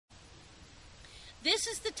This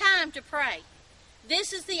is the time to pray.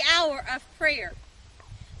 This is the hour of prayer.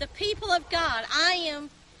 The people of God, I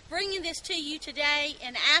am bringing this to you today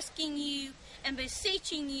and asking you and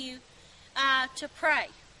beseeching you to pray.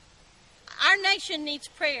 Our nation needs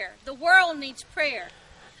prayer. The world needs prayer.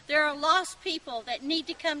 There are lost people that need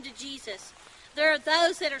to come to Jesus. There are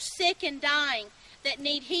those that are sick and dying that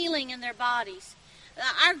need healing in their bodies.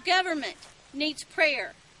 Our government needs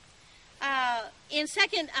prayer. In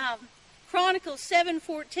 2 Chronicles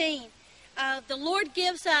 7:14, the Lord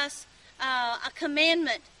gives us a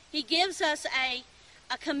commandment. He gives us a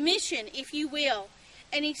commission, if you will.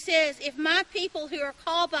 And he says, if my people who are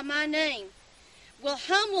called by my name will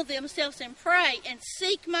humble themselves and pray and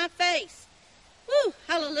seek my face, woo,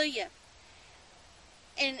 hallelujah,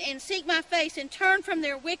 and seek my face and turn from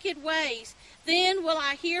their wicked ways, then will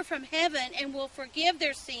I hear from heaven and will forgive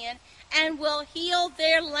their sin and will heal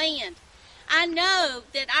their land. I know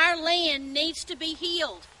that our land needs to be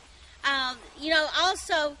healed.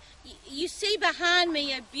 Also, you see behind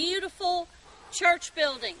me a beautiful church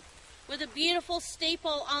building with a beautiful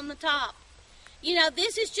steeple on the top.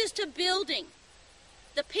 This is just a building.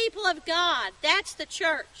 The people of God, that's the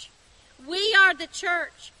church. We are the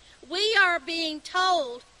church. We are being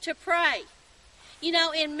told to pray.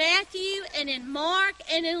 In Matthew and in Mark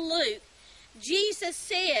and in Luke, Jesus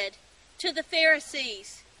said to the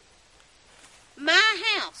Pharisees, my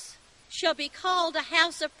house shall be called a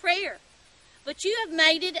house of prayer, but you have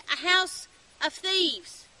made it a house of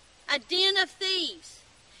thieves, a den of thieves.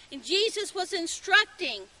 And Jesus was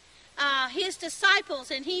instructing his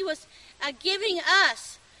disciples, and he was giving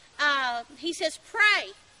us, he says,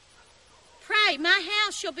 pray. Pray, my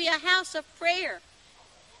house shall be a house of prayer.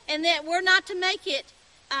 And that we're not to make it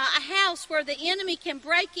a house where the enemy can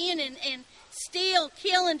break in and steal,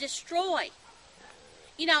 kill, and destroy.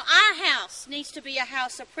 Our house needs to be a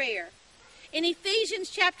house of prayer. In Ephesians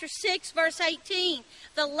chapter 6, verse 18,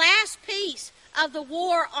 the last piece of the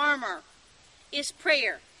war armor is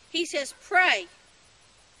prayer. He says, pray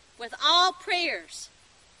with all prayers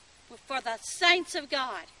for the saints of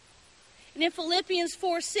God. And in Philippians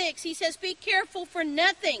 4:6, he says, be careful for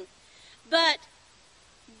nothing, but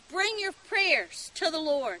bring your prayers to the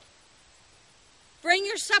Lord. Bring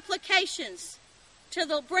your supplications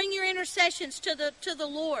bring your intercessions to the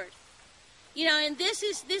Lord. And this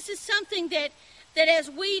is something that as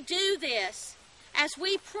we do this, as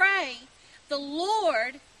we pray, the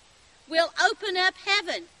Lord will open up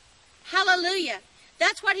heaven. Hallelujah.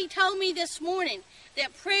 That's what he told me this morning,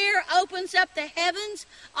 that prayer opens up the heavens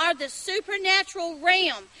or the supernatural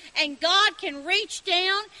realm, and God can reach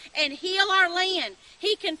down and heal our land.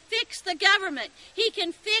 He can fix the government. He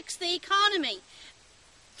can fix the economy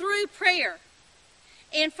through prayer.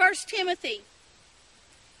 In 1 Timothy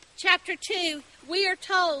chapter 2, we are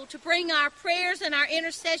told to bring our prayers and our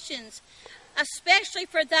intercessions, especially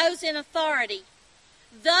for those in authority.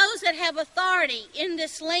 Those that have authority in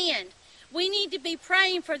this land. We need to be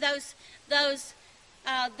praying for those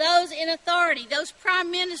in authority, those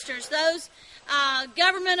prime ministers, those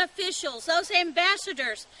government officials, those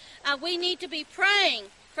ambassadors. We need to be praying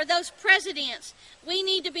for those presidents. We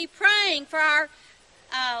need to be praying for our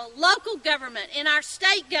local government, in our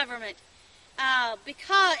state government,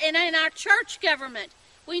 and in our church government.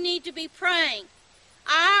 We need to be praying.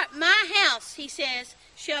 My house, he says,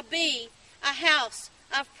 shall be a house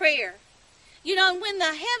of prayer. And when the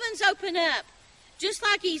heavens open up, just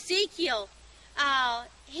like Ezekiel,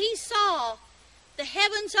 he saw the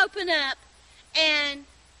heavens open up and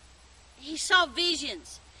he saw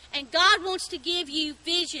visions. And God wants to give you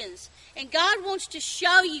visions. And God wants to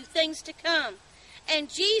show you things to come. And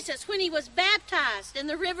Jesus, when he was baptized in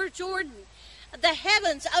the river Jordan, the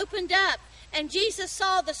heavens opened up and Jesus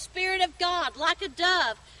saw the Spirit of God like a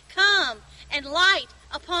dove come and light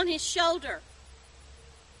upon his shoulder.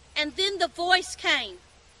 And then the voice came.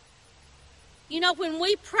 When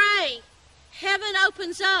we pray, heaven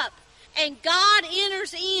opens up and God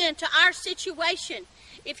enters into our situation.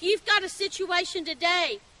 If you've got a situation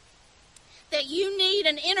today that you need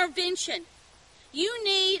an intervention, you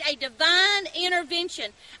need a divine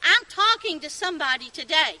intervention. I'm talking to somebody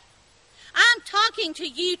today. I'm talking to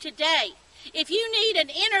you today. If you need an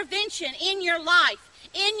intervention in your life,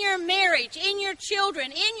 in your marriage, in your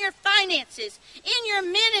children, in your finances, in your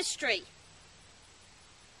ministry,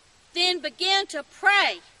 then begin to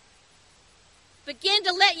pray. Begin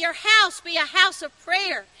to let your house be a house of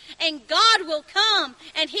prayer, and God will come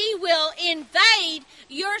and he will invade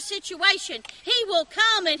your situation. He will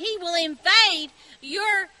come and he will invade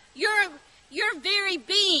your very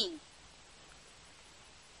being.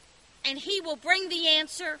 And he will bring the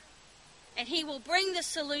answer, and he will bring the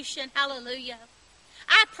solution. Hallelujah.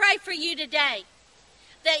 I pray for you today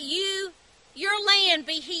that your land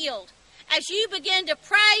be healed as you begin to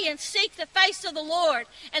pray and seek the face of the Lord,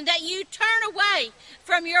 and that you turn away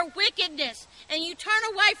from your wickedness and you turn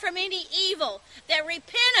away from any evil, that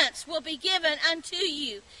repentance will be given unto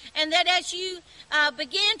you, and that as you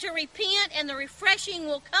begin to repent and the refreshing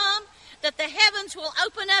will come, that the heavens will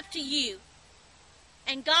open up to you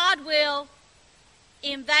and God will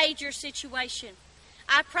invade your situation.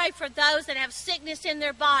 I pray for those that have sickness in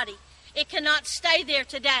their body. It cannot stay there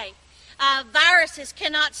today. Viruses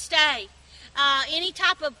cannot stay. Any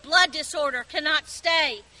type of blood disorder cannot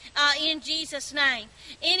stay in Jesus' name.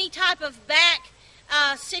 Any type of back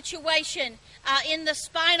situation in the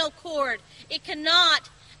spinal cord, it cannot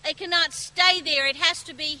stay there. It has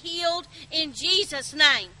to be healed in Jesus'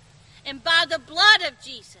 name. And by the blood of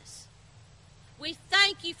Jesus, we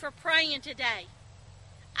thank you for praying today.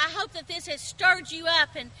 I hope that this has stirred you up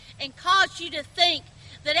and caused you to think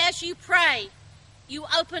that as you pray, you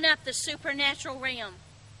open up the supernatural realm.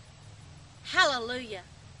 Hallelujah.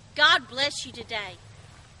 God bless you today.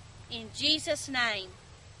 In Jesus' name,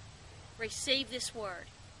 receive this word.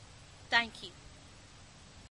 Thank you.